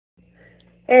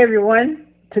Hey everyone,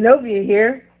 Tanovia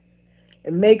here,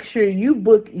 and make sure you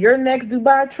book your next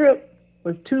Dubai trip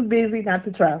with Too Busy Not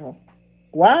to Travel.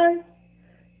 Why?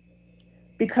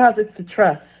 Because it's the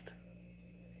trust,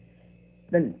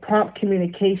 the prompt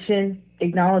communication,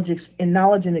 knowledge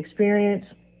and experience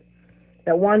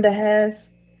that Wanda has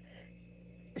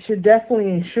should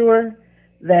definitely ensure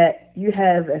that you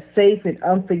have a safe and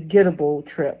unforgettable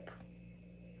trip.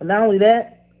 But not only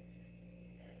that,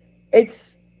 it's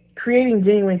creating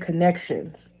genuine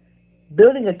connections,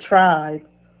 building a tribe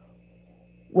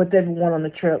with everyone on the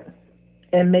trip,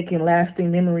 and making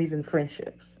lasting memories and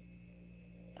friendships.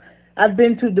 I've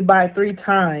been to Dubai 3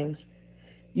 times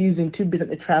using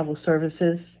 2BusyNot2Travel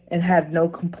services and have no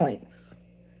complaints.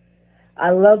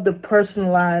 I love the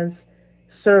personalized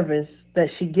service that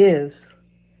she gives.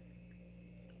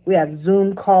 We have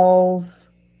Zoom calls,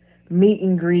 meet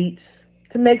and greets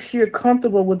to make sure you're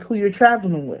comfortable with who you're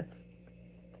traveling with.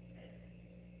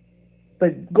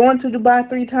 But going to Dubai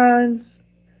 3 times,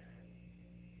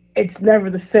 it's never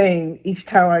the same each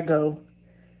time I go.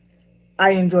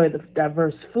 I enjoy the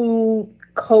diverse food,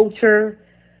 culture,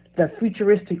 the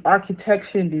futuristic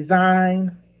architecture and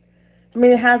design. I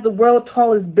mean, it has the world's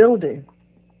tallest building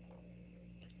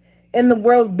and the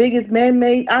world's biggest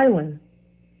man-made island.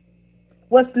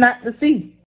 What's not to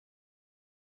see?